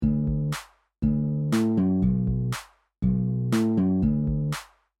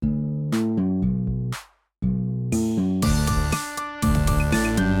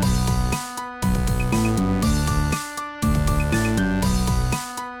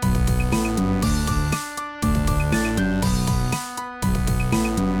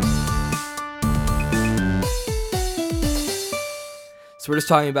So we're just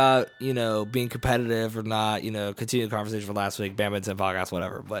talking about, being competitive or not, continue the conversation from last week, Badminton podcast,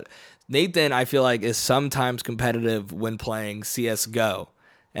 whatever. But Nathan, I feel like, is sometimes competitive when playing CSGO.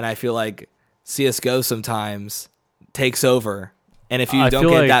 And I feel like CSGO sometimes takes over. And if you don't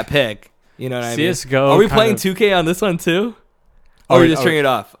get that pick, you know what I mean? CSGO. Are we playing 2K on this one too? Or are we just turning it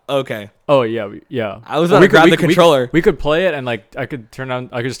off? Okay. Oh yeah, yeah. I was about to grab the controller. We could play it and I could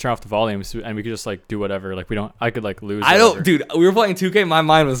just turn off the volume and we could just do whatever. I could lose. Dude. We were playing 2K. My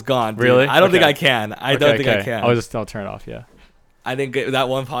mind was gone. Dude. Really? I don't think I can. I don't think I can. I'll turn it off. Yeah. I think that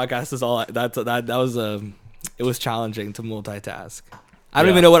one podcast is all that was it was challenging to multitask. I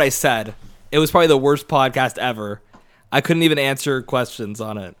don't even know what I said. It was probably the worst podcast ever. I couldn't even answer questions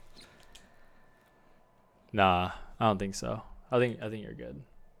on it. Nah, I don't think so. I think you're good.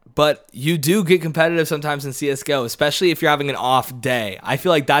 But you do get competitive sometimes in CSGO, especially if you're having an off day. I feel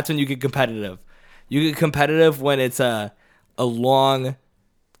like that's when you get competitive. You get competitive when it's a long,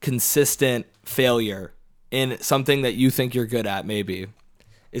 consistent failure in something that you think you're good at, maybe.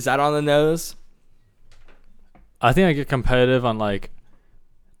 Is that on the nose? I think I get competitive on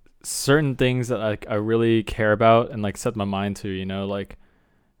certain things that I really care about and set my mind to, like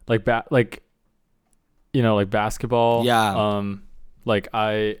basketball. Yeah.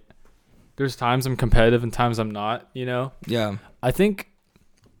 There's times I'm competitive and times I'm not, Yeah. I think,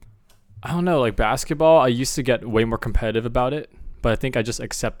 I don't know, basketball, I used to get way more competitive about it, but I think I just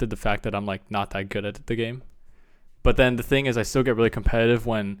accepted the fact that I'm not that good at the game. But then the thing is, I still get really competitive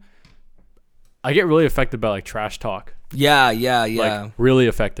when I get really affected by trash talk. Yeah. Really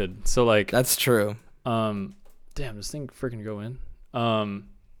affected. So that's true. Damn, this thing freaking go in.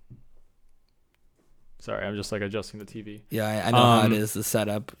 Sorry, I'm just adjusting the TV. Yeah, I know how it is, the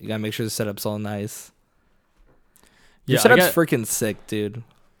setup. You gotta make sure the setup's all nice. Your Yeah, setup's freaking sick, dude.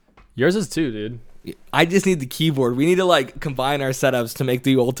 Yours is too, dude. I just need the keyboard. We need to combine our setups to make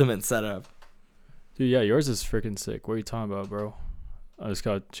the ultimate setup. Dude, yeah, yours is freaking sick. What are you talking about, bro? I just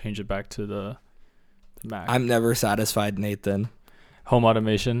gotta change it back to the Mac. I'm never satisfied, Nathan. Home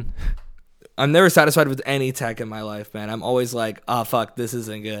automation. I'm never satisfied with any tech in my life, man. I'm always fuck, this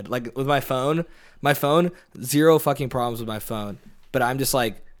isn't good. With my phone, zero fucking problems with my phone. But I'm just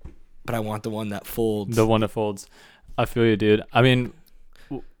but I want the one that folds. The one that folds. I feel you, dude. I mean,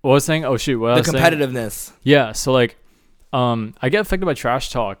 what was I saying? Oh, shoot. What the competitiveness. Yeah, so, I get affected by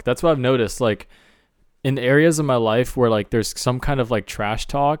trash talk. That's what I've noticed. In areas of my life where, there's some kind of, trash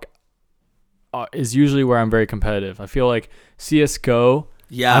talk is usually where I'm very competitive. I feel like CSGO...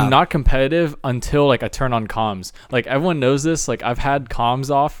 Yeah. I'm not competitive until I turn on comms. Everyone knows this. I've had comms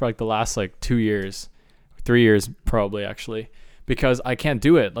off for the last 2 years, 3 years probably actually, because I can't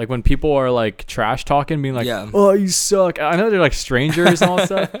do it. When people are trash talking, being oh, you suck. I know they're strangers and all that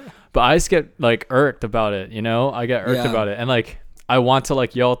stuff, but I just get irked about it. I get irked about it, and I want to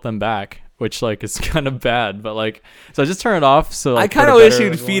yell at them back, which is kind of bad, but so I just turn it off. So I kind of wish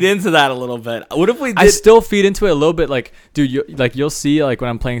you'd feed into that a little bit. What if we did? I still feed into it a little bit. Dude, you'll see when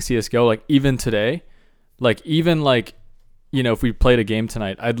I'm playing CSGO, even today, if we played a game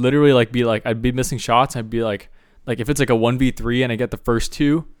tonight, I'd literally I'd be missing shots. I'd be if it's a 1v3 and I get the first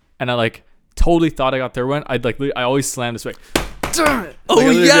two and I totally thought I got third one, I always slam this way. Oh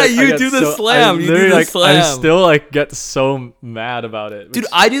yeah, you do the slam. You do the slam. I still get so mad about it. Dude,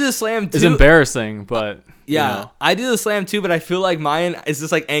 I do the slam too. It's embarrassing, but yeah, I do the slam too. But I feel like mine is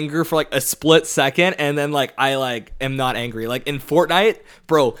just anger for a split second, and then I am not angry. In Fortnite,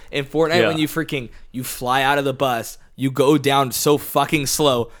 bro. In Fortnite, when you fly out of the bus, you go down so fucking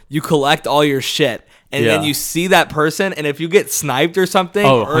slow, you collect all your shit. And then you see that person, and if you get sniped or something,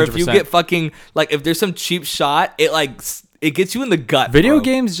 or if you get fucking if there's some cheap shot, it gets you in the gut. Video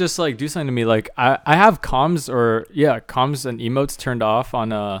games just do something to me. I have comms and emotes turned off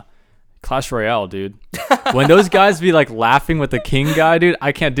on Clash Royale, dude. When those guys be laughing with the king guy, dude,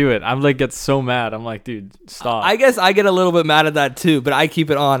 I can't do it. I'm get so mad. I'm dude, stop. I guess I get a little bit mad at that too, but I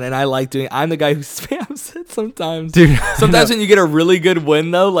keep it on and I like doing. I'm the guy who spams it sometimes, dude. Sometimes when you get a really good win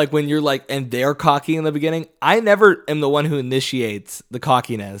though, when you're and they're cocky in the beginning, I never am the one who initiates the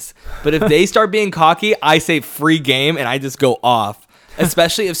cockiness. But if they start being cocky, I say free game and I just go off.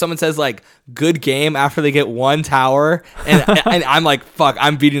 Especially if someone says good game after they get one tower and I'm fuck,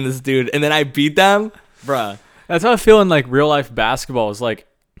 I'm beating this dude, and then I beat them, bruh. That's how I feel in real life basketball. Is I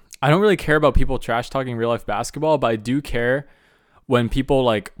don't really care about people trash talking real life basketball, but I do care when people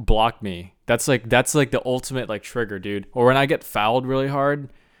block me. That's the ultimate trigger, dude. Or when I get fouled really hard,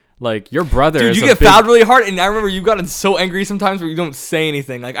 Like your brother, dude, is you a get big, fouled really hard, and I remember you gotten so angry sometimes where you don't say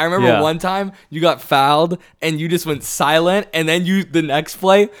anything. Like I remember one time you got fouled and you just went silent, and then the next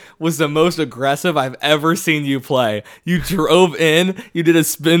play was the most aggressive I've ever seen you play. You drove in, you did a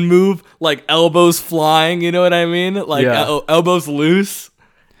spin move, like elbows flying. You know what I mean? Like elbows loose.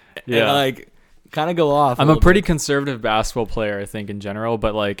 Yeah, and, like kind of go off. I'm a pretty conservative basketball player, I think, in general,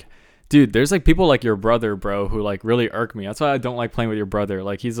 but like. Dude, there's like people like your brother, bro, who like really irk me. That's why I don't like playing with your brother.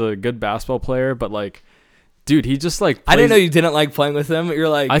 Like he's a good basketball player, but like, dude, he just like. I didn't know you didn't like playing with him. You're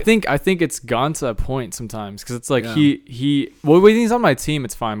like. I think it's gone to that point sometimes because it's like well, when he's on my team,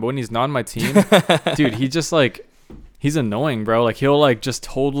 it's fine, but when he's not on my team, dude, he just like he's annoying, bro. Like he'll like just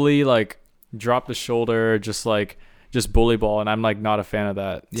totally like drop the shoulder, just bully ball, and I'm like not a fan of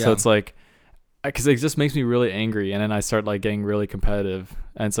that. Yeah. So it's like. Because it just makes me really angry, and then I start like getting really competitive,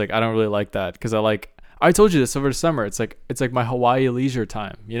 and it's like I don't really like that because I told you this over the summer. It's like my Hawaii leisure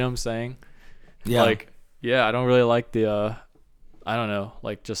time. You know what I'm saying? Yeah. Like I don't really like the I don't know,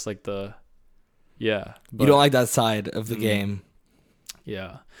 like just like the yeah. But, you don't like that side of the game.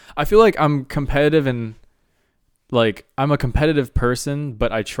 Yeah, I feel like I'm competitive and like I'm a competitive person,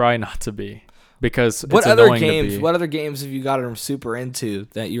 but I try not to be. Because what other games have you gotten super into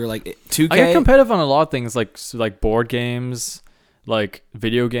that you were like 2K? I get competitive on a lot of things like board games, like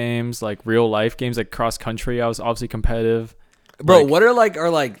video games, like real life games, like cross country. I was obviously competitive. Bro, like, what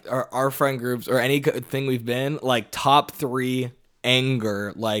are our friend groups or anything we've been like top 3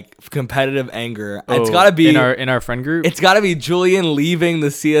 anger, like competitive anger? It's gotta be in our friend group. It's gotta be Julian leaving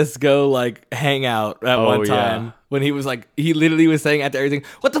the CS:GO like hangout at one time. Yeah. When he was like, he literally was saying after everything,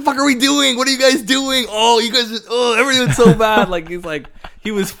 "What the fuck are we doing? What are you guys doing? Oh, you guys, everything's so bad." Like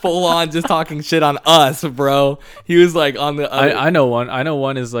he was full on just talking shit on us, bro. He was like on the. I know one. I know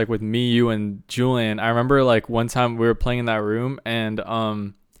one is like with me, you, and Julian. I remember like one time we were playing in that room, and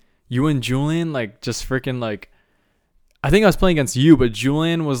you and Julian like just freaking like. I think I was playing against you, but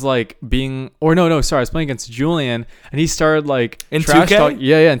Julian was like sorry, I was playing against Julian, and he started like in trash 2K? talk.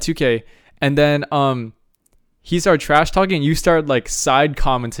 Yeah, in 2K, and then he started trash talking, and you started like side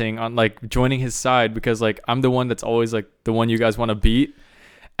commenting on like joining his side because like I'm the one that's always like the one you guys want to beat.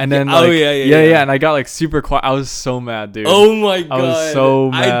 And then yeah, and I got like super quiet. I was so mad, dude. Oh my god, I was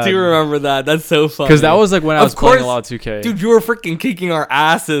so mad. I do remember that. That's so funny. Because that was like when I was playing a lot of 2K. Dude, you were freaking kicking our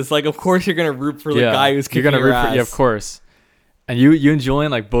asses. Like, of course you're gonna root for the guy who's kicking your ass. Yeah, of course. And you and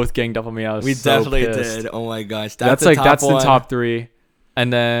Julian like both ganged up on me. We so definitely pissed. did. Oh my gosh, that's the top 3.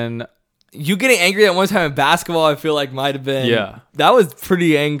 And then you getting angry at one time in basketball, I feel like might have been. Yeah, that was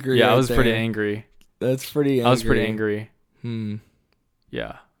pretty angry. Yeah, I was pretty angry. That's pretty angry. I was pretty angry.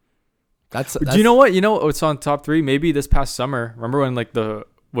 Yeah. That's do you know what? You know what's on top 3? Maybe this past summer. Remember when like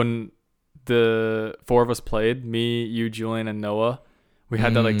when the 4 of us played, me, you, Julian, and Noah. We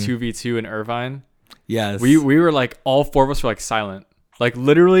had that like 2v2 in Irvine. Yes. We were like all 4 of us were like silent. Like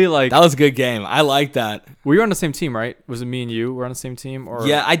literally like that was a good game. I like that. We were on the same team, right? Was it me and you were on the same team? Or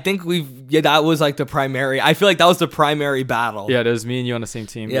yeah, I think that was like the primary. I feel like that was the primary battle. Yeah, it was me and you on the same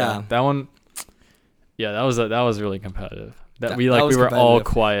team. Yeah. That one. Yeah, that was really competitive. We were all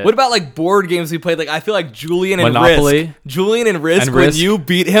quiet. What about like board games we played? Like I feel like Julian and Monopoly. Risk, when you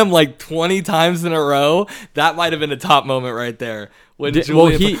beat him like 20 times in a row, that might have been a top moment right there. When he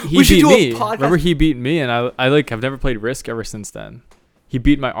beat me. Remember he beat me, and I like I've never played Risk ever since then. He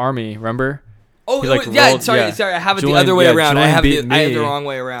beat my army. Remember? Oh yeah. Sorry. I have it the other way around. I have the wrong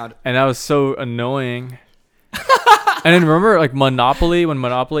way around. And that was so annoying. And then remember like Monopoly, when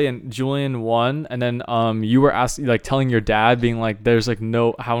Monopoly and Julian won, and then you were asking like telling your dad, being like, "There's like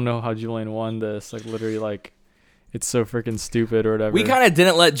how Julian won this, like literally like it's so freaking stupid or whatever." We kind of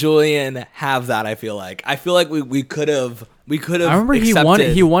didn't let Julian have that. I feel like we could have. I remember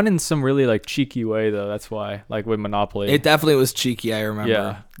he won in some really like cheeky way though. That's why like with Monopoly, it definitely was cheeky. I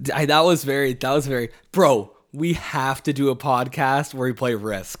remember. Yeah, that was very. Bro, we have to do a podcast where we play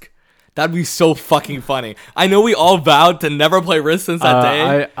Risk. That'd be so fucking funny. I know we all vowed to never play Risk since that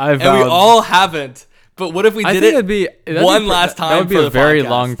day, I vowed, and we all haven't. But what if we did it last time? That would be a very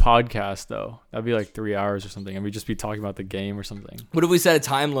long podcast, though. That'd be like 3 hours or something, and we'd just be talking about the game or something. What if we set a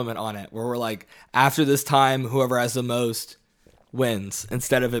time limit on it, where we're like, after this time, whoever has the most wins,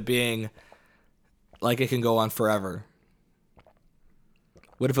 instead of it being like it can go on forever?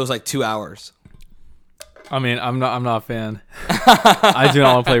 What if it was like 2 hours? I mean, I'm not a fan. I do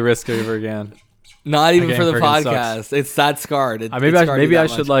not want to play Risk ever again. Not even for the podcast. Sucks. It's that scarred. Maybe I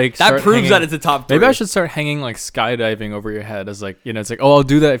should like that proves that it's a top 3. Maybe I should start hanging like skydiving over your head as like, you know, it's like, oh, I'll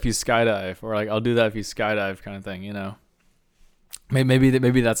do that if you skydive, or like I'll do that if you skydive kind of thing, you know.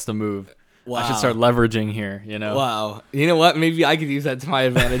 Maybe that's the move. I should start leveraging here, you know? Wow. You know what? Maybe I could use that to my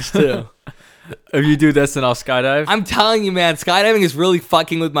advantage too. If you do this, then I'll skydive. I'm telling you, man, skydiving is really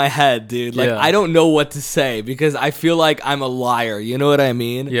fucking with my head, dude. Like, Yeah. I don't know what to say because I feel like I'm a liar. You know what I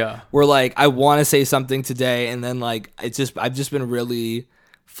mean? Yeah. Where, like, I want to say something today and then, like, I've just been really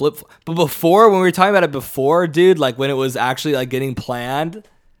But before, when we were talking about it before, dude, like, when it was actually, like, getting planned,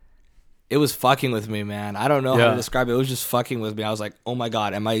 it was fucking with me, man. I don't know how to describe it. It was just fucking with me. I was like, oh my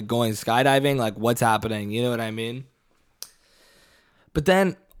God, am I going skydiving? Like, what's happening? You know what I mean? But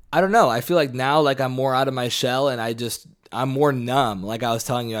then, I don't know. I feel like now, like, I'm more out of my shell and I'm more numb. Like I was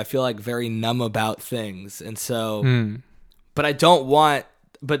telling you, I feel like very numb about things. And so, but I don't want,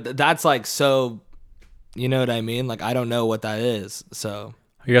 but that's like, so, you know what I mean? Like, I don't know what that is. So,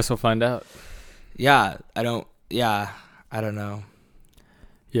 I guess we'll find out. I don't know.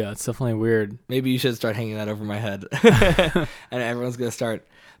 Yeah, it's definitely weird. Maybe you should start hanging that over my head. And everyone's going to start.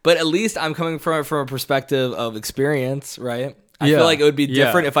 But at least I'm coming from a perspective of experience, right? I feel like it would be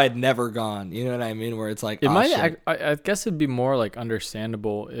different if I had never gone. You know what I mean? Where it's like, it might. I guess it'd be more like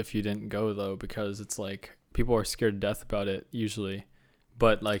understandable if you didn't go though, because it's like people are scared to death about it usually.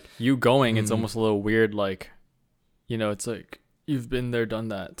 But like you going, it's almost a little weird. Like, you know, it's like you've been there, done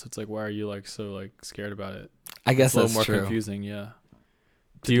that. So it's like, why are you like so like scared about it? I guess it's a little that's more true. Confusing. Yeah.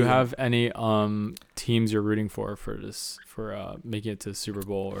 Do you have any teams you're rooting for making it to the Super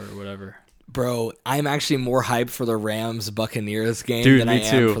Bowl or whatever? Bro, I'm actually more hyped for the Rams-Buccaneers game than I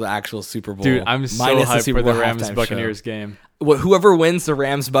am for the actual Super Bowl. Dude, I'm so hyped for the Rams-Buccaneers game. Whoever wins the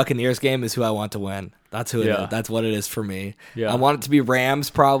Rams-Buccaneers game is who I want to win. That's who it is. That's what it is for me. Yeah. I want it to be Rams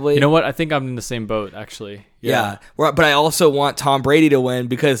probably. You know what? I think I'm in the same boat, actually. Yeah. But I also want Tom Brady to win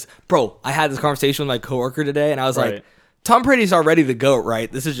because, bro, I had this conversation with my coworker today, and I was like, Tom Brady's already the GOAT, right?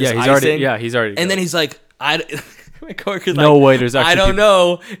 This is just icing. He's already. And then he's like, my coworker's no way. There's actually. I don't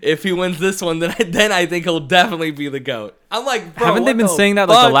know if he wins this one. Then I think he'll definitely be the GOAT. I'm like, bro, haven't they been saying that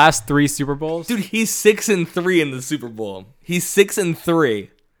like the last 3 Super Bowls? Dude, he's 6-3 in the Super Bowl. He's 6-3,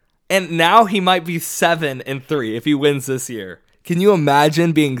 and now he might be 7-3 if he wins this year. Can you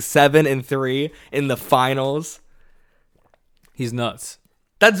imagine being 7-3 in the finals? He's nuts.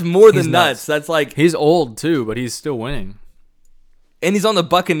 That's more than nuts. That's like he's old too, but he's still winning. And he's on the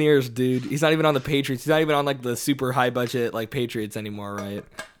Buccaneers, dude. He's not even on the Patriots. He's not even on like the super high budget like Patriots anymore, right?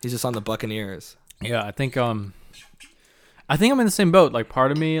 He's just on the Buccaneers. Yeah, I think I'm in the same boat. Like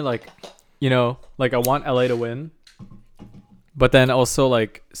part of me, like, you know, like I want LA to win, but then also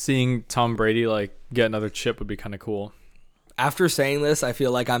like seeing Tom Brady like get another chip would be kind of cool. After saying this, I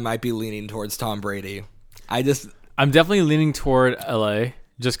feel like I might be leaning towards Tom Brady. I'm definitely leaning toward LA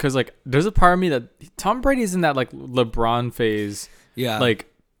just because like there's a part of me that Tom Brady's in that like LeBron phase. Yeah. Like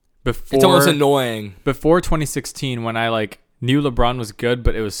before it's almost annoying. Before 2016 when I like knew LeBron was good,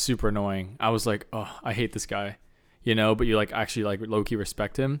 but it was super annoying. I was like, oh, I hate this guy, you know, but you like actually like low-key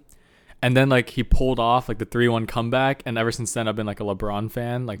respect him. And then like he pulled off like the 3-1 comeback, and ever since then I've been like a LeBron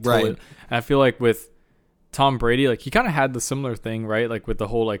fan. Like totally. Right. And I feel like with Tom Brady, like he kind of had the similar thing, right? Like with the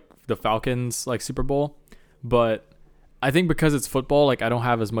whole like the Falcons like Super Bowl. But I think because it's football, like I don't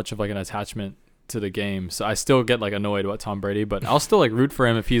have as much of like an attachment to the game, so I still get like annoyed about Tom Brady, but I'll still like root for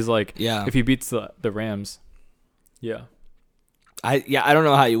him if he's like if he beats the Rams. I don't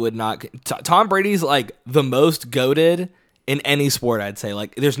know how you would not. Tom Brady's like the most goated in any sport, I'd say.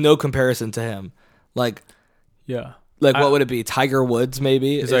 Like there's no comparison to him. Like what would it be? Tiger Woods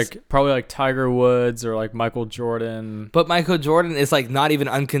maybe? It's like probably like Tiger Woods or like Michael Jordan. But Michael Jordan is like not even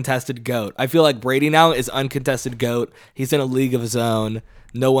uncontested GOAT. I feel like Brady now is uncontested GOAT. He's in a league of his own.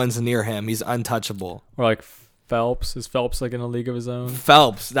 No one's near him. He's untouchable. Or like Phelps. Is Phelps like in a league of his own?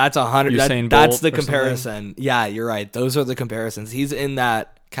 Phelps. That's 100. That's the comparison. Something? Yeah, you're right. Those are the comparisons. He's in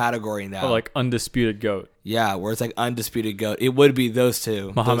that category now. Or like undisputed GOAT. Yeah, where it's like undisputed GOAT. It would be those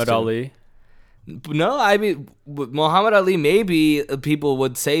two. Muhammad Ali. No, I mean Muhammad Ali. Maybe people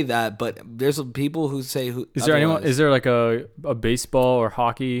would say that, but there's people who say who. Is there anyone? Is there like a baseball or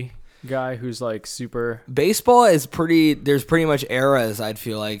hockey guy who's like super? Baseball is pretty. There's pretty much eras. I'd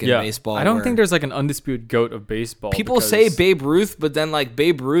feel like in baseball. I don't think there's like an undisputed GOAT of baseball. People say Babe Ruth, but then like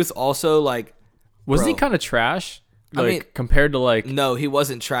Babe Ruth also like wasn't he kind of trash? Like, I mean, compared to like no, he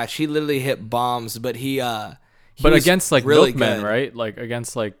wasn't trash. He literally hit bombs, but he but against like really milkmen, right? Like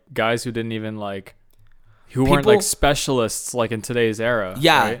against like guys who didn't even like who weren't like specialists like in today's era.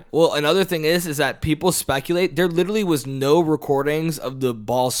 Yeah. Right? Well, another thing is that people speculate there literally was no recordings of the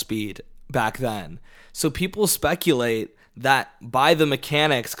ball speed back then. So people speculate that by the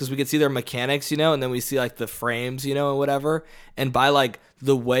mechanics, because we could see their mechanics, you know, and then we see like the frames, you know, and whatever, and by like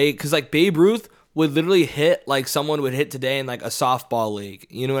the way, because like Babe Ruth would literally hit like someone would hit today in like a softball league.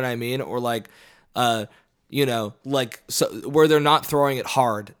 You know what I mean? Or like, like so where they're not throwing it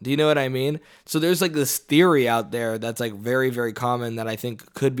hard. Do you know what I mean? So there's like this theory out there that's like very, very common that I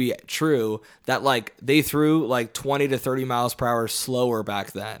think could be true, that like they threw like 20 to 30 miles per hour slower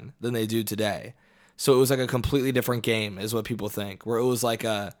back then than they do today. So it was like a completely different game is what people think, where it was like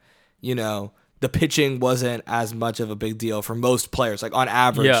the pitching wasn't as much of a big deal for most players. Like on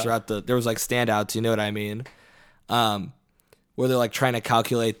average throughout there was like standouts, you know what I mean? Where they're like trying to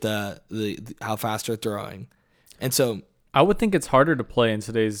calculate the how fast they're throwing. And so I would think it's harder to play in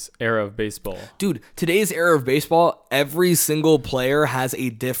today's era of baseball. Dude, today's era of baseball, every single player has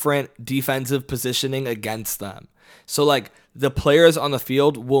a different defensive positioning against them. So like the players on the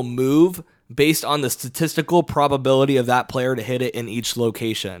field will move based on the statistical probability of that player to hit it in each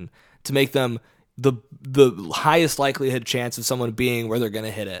location to make them the highest likelihood chance of someone being where they're going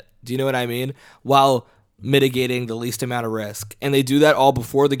to hit it. Do you know what I mean? While mitigating the least amount of risk. And they do that all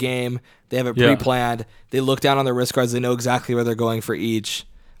before the game. They have it pre-planned. They look down on their wrist guards. They know exactly where they're going for each,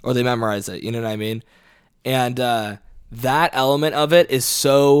 or they memorize it. You know what I mean? And that element of it is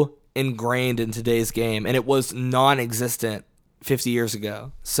so ingrained in today's game, and it was non-existent 50 years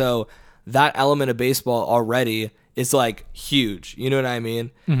ago. So that element of baseball already is like huge. You know what I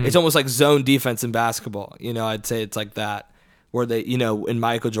mean? Mm-hmm. It's almost like zone defense in basketball. You know, I'd say it's like that, where they, in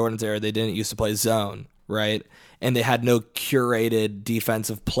Michael Jordan's era, they didn't used to play zone. Right? And they had no curated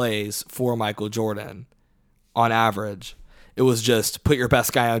defensive plays for Michael Jordan on average. It was just put your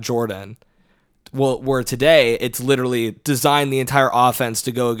best guy on Jordan. Well, where today, it's literally design the entire offense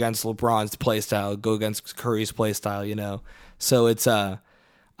to go against LeBron's play style, go against Curry's play style, So it's,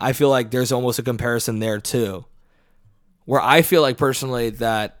 I feel like there's almost a comparison there too. Where I feel like personally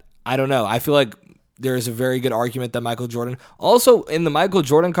that, I don't know, I feel like there's a very good argument that Michael Jordan... Also, in the Michael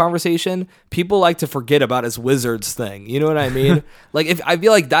Jordan conversation, people like to forget about his Wizards thing. You know what I mean? Like, I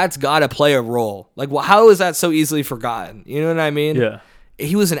feel like that's got to play a role. Like, well, how is that so easily forgotten? You know what I mean? Yeah.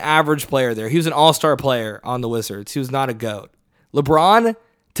 He was an average player there. He was an all-star player on the Wizards. He was not a GOAT. LeBron,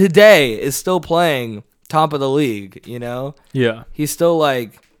 today, is still playing top of the league, Yeah. He's still,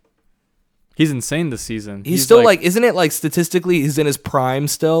 like... He's insane this season. He's still, like... Isn't it, like, statistically, he's in his prime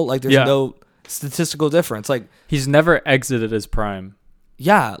still? Like, there's no... statistical difference. Like, he's never exited his prime.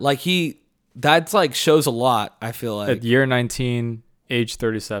 Yeah, like that's like shows a lot, I feel like. At year 19, age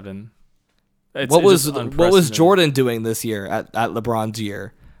 37. What was Jordan doing this year at LeBron's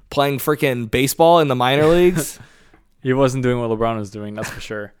year? Playing freaking baseball in the minor leagues? He wasn't doing what LeBron was doing, that's for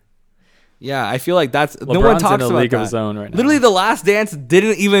sure. Yeah, I feel like that's LeBron's no one talks in a about league that. Of his own right now. Literally, The Last Dance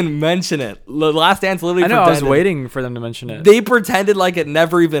didn't even mention it. The Last Dance literally. I know. Pretended. I was waiting for them to mention it. They pretended like it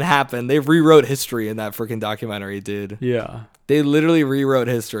never even happened. They rewrote history in that freaking documentary, dude. Yeah. They literally rewrote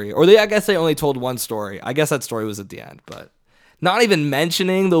history, or I guess they only told one story. I guess that story was at the end, but not even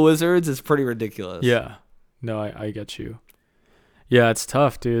mentioning the Wizards is pretty ridiculous. Yeah. No, I get you. Yeah, it's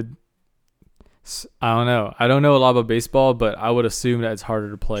tough, dude. I don't know. I don't know a lot about baseball, but I would assume that it's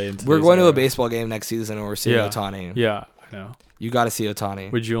harder to play. We're going to a baseball game next season, and we're seeing Ohtani. Yeah, I know. You got to see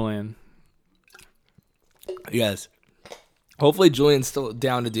Ohtani. With Julian. Yes. Hopefully Julian's still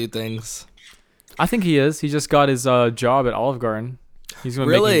down to do things. I think he is. He just got his job at Olive Garden. He's going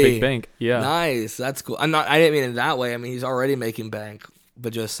to make a big bank. Yeah. Nice. That's cool. I didn't mean it that way. I mean, he's already making bank,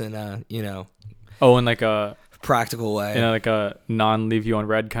 but just in a, Oh, in like a practical way. In like a non-leave you on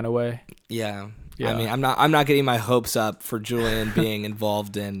red kind of way. Yeah. I mean, I'm not getting my hopes up for Julian being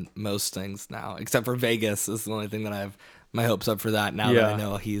involved in most things now, except for Vegas is the only thing that I have my hopes up for that now that I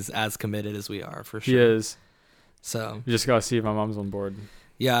know he's as committed as we are, for sure. He is. So you just got to see if my mom's on board.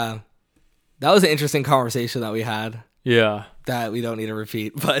 Yeah. That was an interesting conversation that we had. Yeah. That we don't need to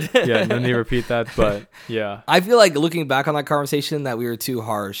repeat, but yeah, no need to repeat that, but yeah. I feel like looking back on that conversation that we were too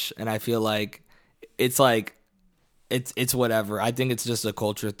harsh, and I feel like it's whatever. I think it's just a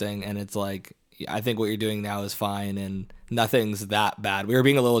culture thing, and it's like, I think what you're doing now is fine, and nothing's that bad. We were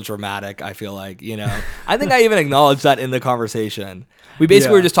being a little dramatic, I feel like, I think I even acknowledged that in the conversation. We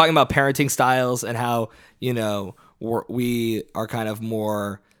basically were just talking about parenting styles and how, we are kind of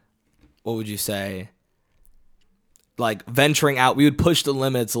more, what would you say, like venturing out. We would push the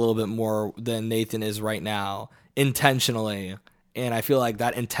limits a little bit more than Nathan is right now, intentionally. And I feel like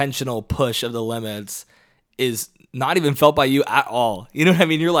that intentional push of the limits is not even felt by you at all. You know what I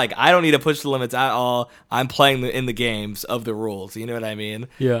mean? You're like, I don't need to push the limits at all. I'm playing in the games of the rules. You know what I mean?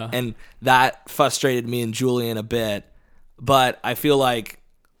 Yeah. And that frustrated me and Julian a bit. But I feel like,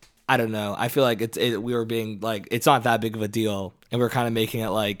 I don't know. I feel like we were being like, it's not that big of a deal. And we're kind of making it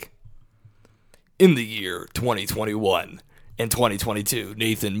like, in the year 2021, in 2022,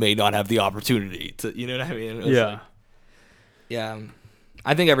 Nathan may not have the opportunity to, you know what I mean? It was Yeah. like, yeah.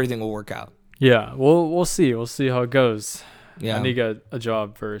 I think everything will work out. Yeah. We'll see. We'll see how it goes. Yeah. I need a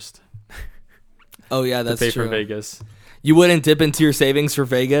job first Oh yeah, to that's pay true. for Vegas. You wouldn't dip into your savings for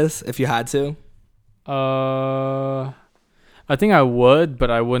Vegas if you had to? I think I would, but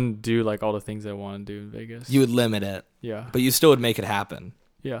I wouldn't do like all the things I want to do in Vegas. You would limit it, Yeah. but you still would make it happen.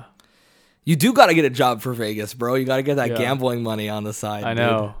 Yeah. You do got to get a job for Vegas, bro. You got to get that Yeah. gambling money on the side. I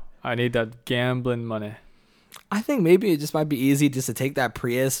know. I need that gambling money. I think maybe it just might be easy just to take that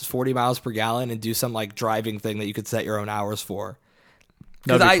Prius 40 miles per gallon and do some like driving thing that you could set your own hours for.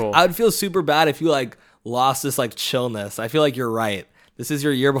 Because That'd be cool. I would feel super bad if you like lost this like chillness. I feel like you're right. This is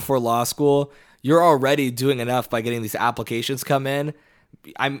your year before law school. You're already doing enough by getting these applications come in.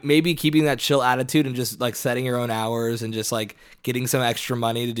 I'm maybe keeping that chill attitude and just like setting your own hours and just like getting some extra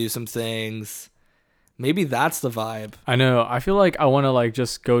money to do some things. Maybe that's the vibe. I know. I feel like I want to like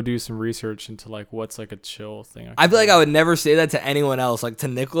just go do some research into like what's like a chill thing. I feel like I would never say that to anyone else. Like to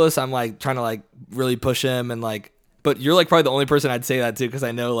Nicholas, I'm like trying to like really push him and like, but you're like probably the only person I'd say that to because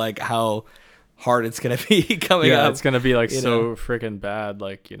I know like how hard it's gonna be coming up. Yeah, it's gonna be like you so know? freaking bad.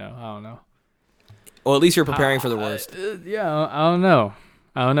 Like, you know, I don't know. Well, at least you're preparing for the worst. Yeah, I don't know.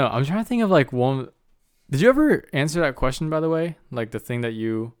 I'm trying to think of like one. Did you ever answer that question, by the way? Like the thing that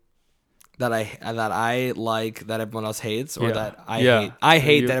you That I like that everyone else hates, or Yeah. that I Yeah. hate. I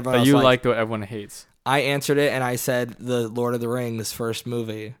hate that everyone else you likes. like what everyone hates. I answered it and I said the Lord of the Rings first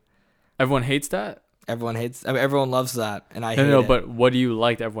movie. Everyone hates that? Everyone hates. I mean, everyone loves that, and I No, hate no, it. but what do you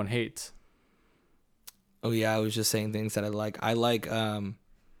like that everyone hates? Oh yeah, I was just saying things that I like. I like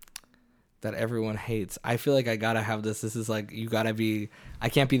that everyone hates. I feel like I gotta have this. This is like you gotta be. I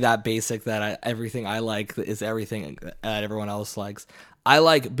can't be that basic that everything I like is everything that everyone else likes. I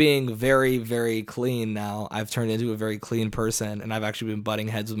like being very, very clean now. I've turned into a very clean person, and I've actually been butting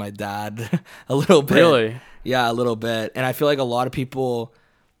heads with my dad a little bit. Really? Yeah, a little bit. And I feel like a lot of people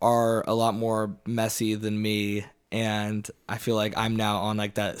are a lot more messy than me, and I feel like I'm now on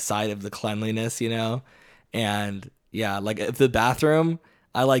like that side of the cleanliness, you know? And yeah, like if the bathroom,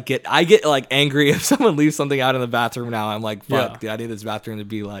 I get like angry if someone leaves something out in the bathroom now. I'm like, fuck, Yeah. dude, I need this bathroom to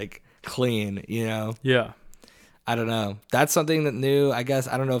be like clean, you know? Yeah. I don't know. That's something that new, I guess.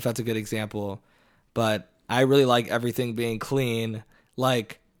 I don't know if that's a good example, but I really like everything being clean,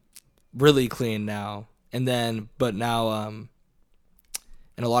 like really clean now. And then, but now, and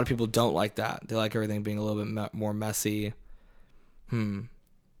a lot of people don't like that. They like everything being a little bit more messy.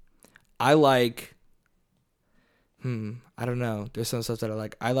 I like, I don't know. There's some stuff that I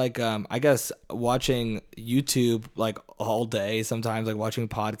like. I like, I guess watching YouTube like all day sometimes, like watching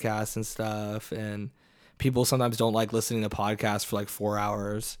podcasts and stuff. And people sometimes don't like listening to podcasts for like 4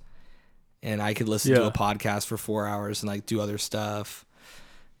 hours. And I could listen to a podcast for 4 hours and like do other stuff.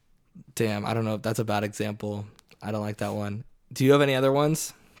 Damn, I don't know if that's a bad example. I don't like that one. Do you have any other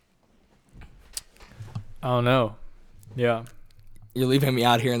ones? I don't know. Yeah. You're leaving me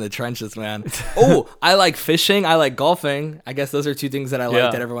out here in the trenches, man. Oh, I like fishing. I like golfing. I guess those are two things that I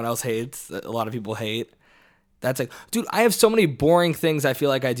like that everyone else hates, that a lot of people hate. That's like, dude, I have so many boring things I feel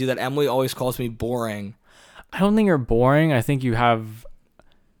like I do that Emily always calls me boring. I don't think you're boring. I think you have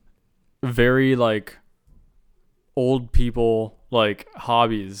very like old people like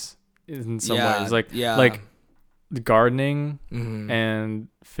hobbies in some ways. Like like gardening and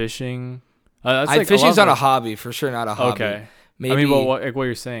fishing. Fishing's not a hobby, for sure, not a hobby. Okay. Maybe, I mean, well, what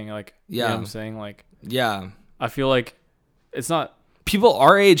you're saying, like, yeah, you know what I'm saying, like, yeah. I feel like it's not. People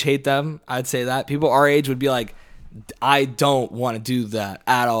our age hate them. I'd say that people our age would be like, I don't want to do that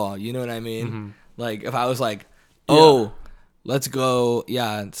at all. You know what I mean? Mm-hmm. Like if I was like, oh, let's go.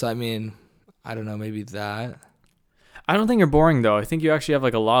 Yeah. So I mean, I don't know, maybe that. I don't think you're boring though. I think you actually have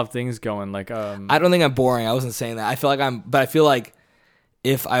like a lot of things going. Like, I don't think I'm boring. I wasn't saying that. I feel like but I feel like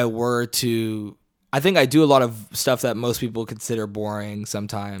if I were to, I think I do a lot of stuff that most people consider boring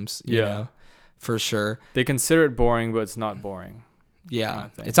sometimes. You know, for sure. They consider it boring, but it's not boring. Yeah, kind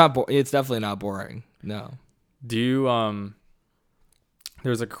of thing. it's not. It's definitely not boring. No. Do you there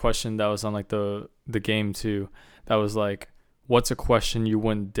was a question that was on like the game too. That was like, what's a question you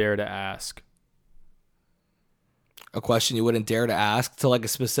wouldn't dare to ask? A question you wouldn't dare to ask to like a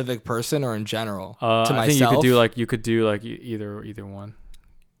specific person or in general? To I myself? think you could do like either one.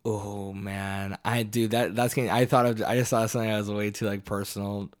 Oh man, I do that. That's getting, I just thought something that was way too like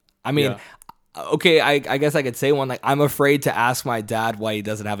personal. I mean, okay, I guess I could say one, like I'm afraid to ask my dad why he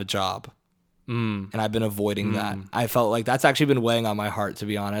doesn't have a job. And I've been avoiding that. I felt like that's actually been weighing on my heart, to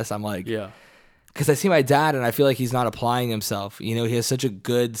be honest. I'm like, because I see my dad and I feel like he's not applying himself. You know, he has such a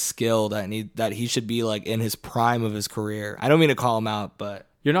good skill that he should be like in his prime of his career. I don't mean to call him out, but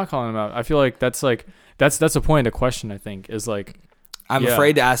You're not calling him out. I feel like that's the point of the question, I think, is like, I'm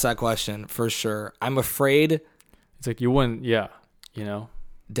afraid to ask that question for sure. I'm afraid. It's like you wouldn't, you know.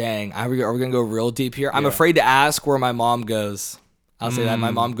 Dang, are we gonna go real deep here? I'm afraid to ask where my mom goes. I'll say that my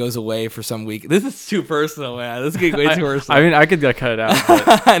mom goes away for some week. This is too personal, man. This is getting way too personal. I mean, I could cut it out.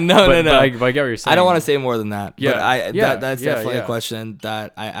 But, no. But I get what you're saying. I don't want to say more than that. Yeah, but that's definitely a question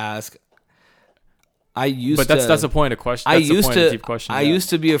that I ask. But that's the point of question. That's the point of deep question. I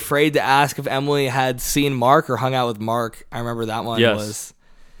used to be afraid to ask if Emily had seen Mark or hung out with Mark. I remember that one was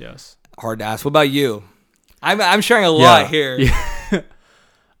hard to ask. What about you? I'm sharing a lot here. Yeah.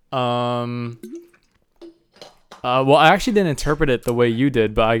 Well, I actually didn't interpret it the way you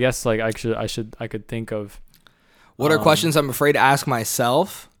did, but I guess like I could think of. What are questions I'm afraid to ask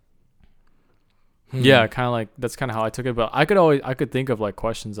myself? Yeah, kind of like that's kind of how I took it. But I could think of like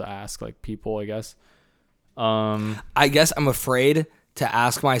questions to ask like people, I guess. I guess I'm afraid to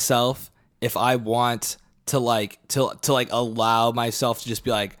ask myself if I want to allow myself to just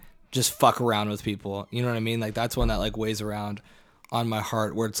be like, just fuck around with people. You know what I mean? Like that's one that like weighs around on my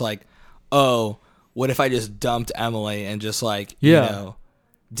heart where it's like, oh, what if I just dumped Emily and just like, you know,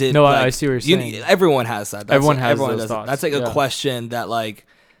 did no, like, I see what you're saying. Everyone has that. Everyone has those thoughts. That's like a question that like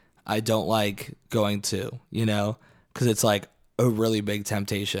I don't like going to, you know, because it's like a really big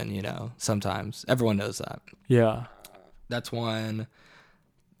temptation, you know, sometimes. Everyone knows that. Yeah. That's one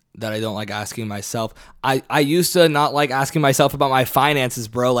that I don't like asking myself. I used to not like asking myself about my finances,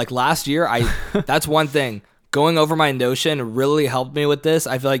 bro. Like last year, that's one thing. Going over my Notion really helped me with this.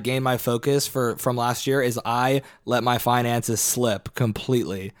 I feel like gained my focus from last year is I let my finances slip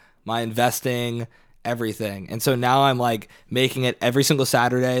completely. My investing, everything. And so now I'm like making it every single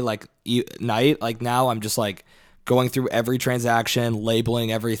Saturday, like night. Like now I'm just like going through every transaction,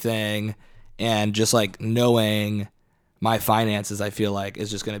 labeling everything, and just like knowing my finances, I feel like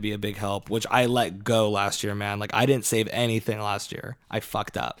is just going to be a big help, which I let go last year, man. Like I didn't save anything last year. I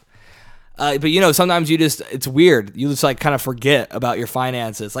fucked up. But you know, sometimes it's weird. You just like kind of forget about your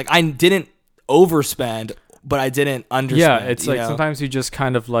finances. Like I didn't overspend, but I didn't underspend. Yeah, it's like sometimes you just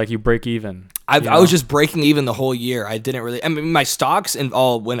kind of like you break even. I was just breaking even the whole year. I didn't really. I mean, my stocks and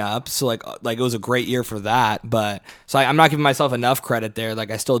all went up, so like it was a great year for that. But so I'm not giving myself enough credit there. Like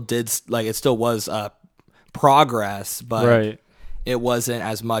I still did. Like it still was progress, but it wasn't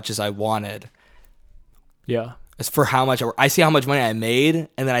as much as I wanted. Yeah. As for how much I see how much money I made,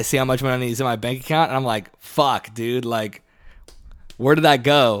 and then I see how much money is in my bank account, and I'm like, fuck, dude, like, where did that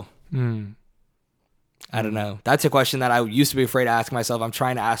go? I don't know. That's a question that I used to be afraid to ask myself. I'm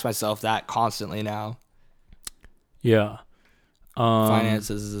trying to ask myself that constantly now. Yeah.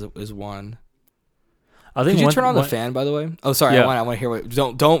 Finances is one. I think Could you turn on the fan, by the way? Oh, sorry. Yeah. I want to hear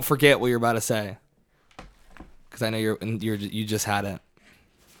what. Don't forget what you're about to say, because I know you just had it.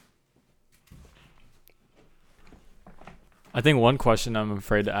 I think one question I'm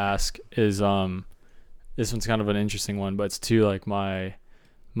afraid to ask is this one's kind of an interesting one, but it's to like my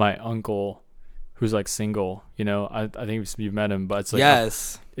uncle who's like single, you know. I think you've met him, but it's like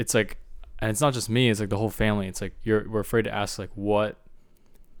yes. It's like, and it's not just me, it's like the whole family. It's like we're afraid to ask like what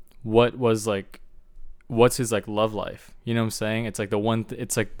was like what's his like love life? You know what I'm saying? It's like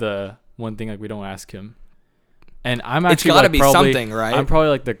it's like the one thing like we don't ask him. And I'm actually it's gotta like, be probably, something, right? I'm probably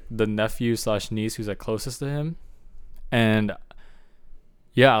like the nephew / niece who's like closest to him. And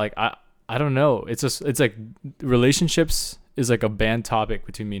yeah, like I don't know. It's just it's like relationships is like a banned topic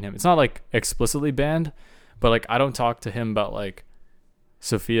between me and him. It's not like explicitly banned, but like I don't talk to him about like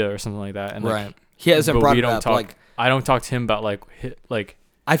Sophia or something like that. And like, he hasn't brought it up. Like I don't talk to him about like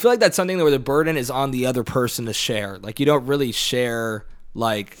I feel like that's something where the burden is on the other person to share. Like you don't really share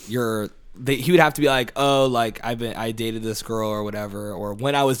like he would have to be like, oh, like I dated this girl or whatever, or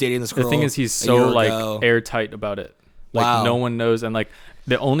when I was dating this girl. The thing is, he's so like airtight about it. Like no one knows, and like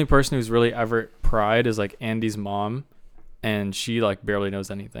the only person who's really ever pried is like Andy's mom, and she like barely knows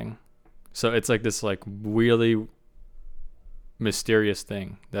anything. So it's like this like really mysterious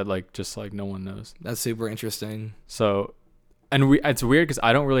thing that like just like no one knows. That's super interesting. So, and it's weird because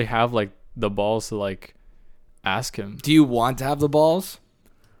I don't really have like the balls to like ask him. Do you want to have the balls?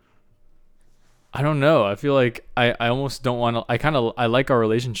 I don't know. I feel like I almost don't want to. I like our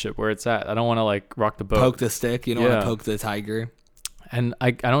relationship where it's at. I don't want to like rock the boat. Poke the stick. You don't want to poke the tiger. And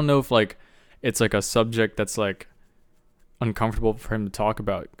I don't know if like it's like a subject that's like uncomfortable for him to talk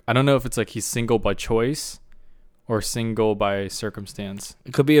about. I don't know if it's like he's single by choice or single by circumstance.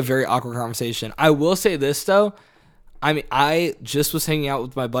 It could be a very awkward conversation. I will say this though. I mean, I just was hanging out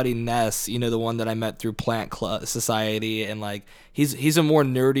with my buddy Ness, you know, the one that I met through Plant Club Society, and like he's a more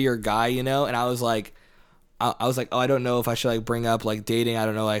nerdier guy, you know, and I was like, oh, I don't know if I should like bring up like dating. I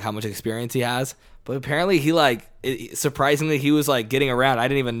don't know like how much experience he has, but apparently he like surprisingly he was like getting around. I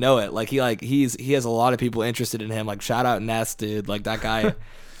didn't even know it. Like he has a lot of people interested in him. Like shout out Ness, dude. Like that guy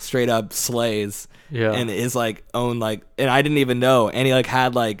straight up slays. Yeah. And his like own like, and I didn't even know, and he like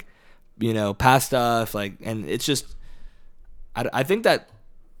had like, you know, past stuff like, and it's just. I think that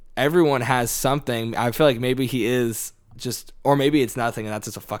everyone has something. I feel like maybe he is just, or maybe it's nothing, and that's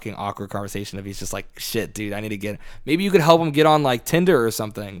just a fucking awkward conversation if he's just like, shit, dude, I need to get, maybe you could help him get on like Tinder or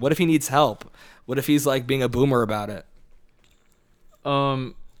something. What if he needs help? What if he's like being a boomer about it?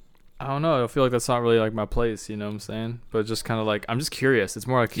 I don't know. I feel like that's not really like my place, you know what I'm saying? But just kind of like, I'm just curious. It's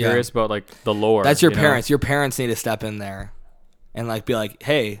more like curious about like the lore. That's your parents. Know? Your parents need to step in there and like be like,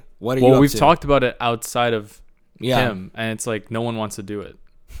 hey, what are you up Well, we've to? talked about it outside of him, and it's like no one wants to do it.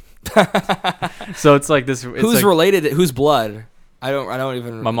 So it's like this. It's who's like, related? Who's blood? I don't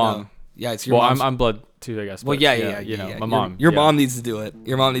even. My mom. Know. Yeah, it's your. Well, I'm blood too, I guess. Well, yeah. You know, my mom. mom. Your mom needs to do it.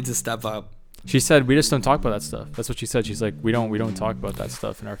 Your mom needs to step up. She said we just don't talk about that stuff. That's what she said. She's like we don't talk about that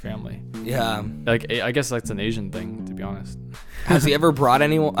stuff in our family. Yeah. Like I guess that's an Asian thing, to be honest. Has he ever brought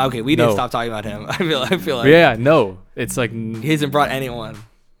anyone? Okay, we didn't stop talking about him. I feel like. Yeah, no. It's like he hasn't brought anyone.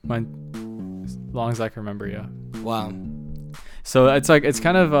 As long as I can remember, yeah. Wow. So it's like it's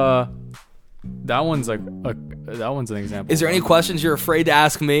kind of that one's like that one's an example. Is there any questions you're afraid to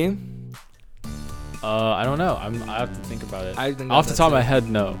ask me? I don't know. I have to think about it. I think off the top of my head,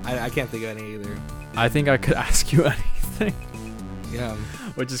 no. I can't think of any either. I think I could ask you anything. Yeah.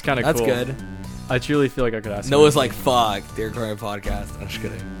 Which is kind of cool. That's good. I truly feel like I could ask. Noah's like, fuck, they're recording a podcast. I'm just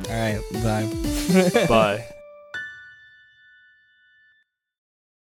kidding. All right, bye. Bye.